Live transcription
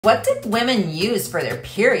What did women use for their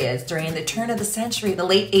periods during the turn of the century, the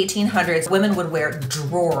late 1800s? Women would wear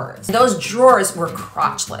drawers. Those drawers were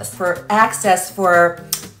crotchless for access for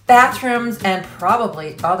bathrooms and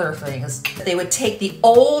probably other things. They would take the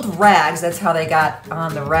old rags, that's how they got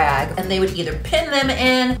on the rag, and they would either pin them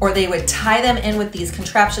in or they would tie them in with these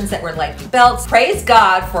contraptions that were like belts. Praise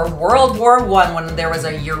God for World War I when there was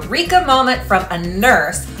a eureka moment from a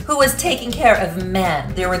nurse who was taking care of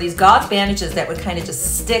men. There were these gauze bandages that would kind of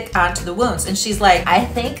just stick onto the wounds. And she's like, I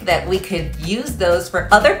think that we could use those for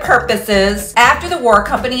other purposes. After the war,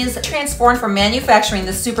 companies transformed from manufacturing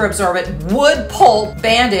the super absorbent wood pulp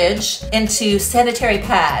bandage into sanitary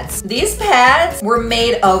pads. These pads were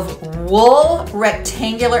made of wool,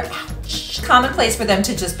 rectangular, commonplace for them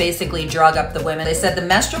to just basically drug up the women. They said the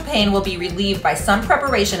menstrual pain will be relieved by some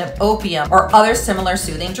preparation of opium or other similar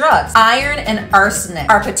soothing drugs. Iron and arsenic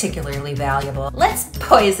are particularly valuable. Let's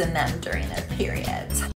poison them during their periods.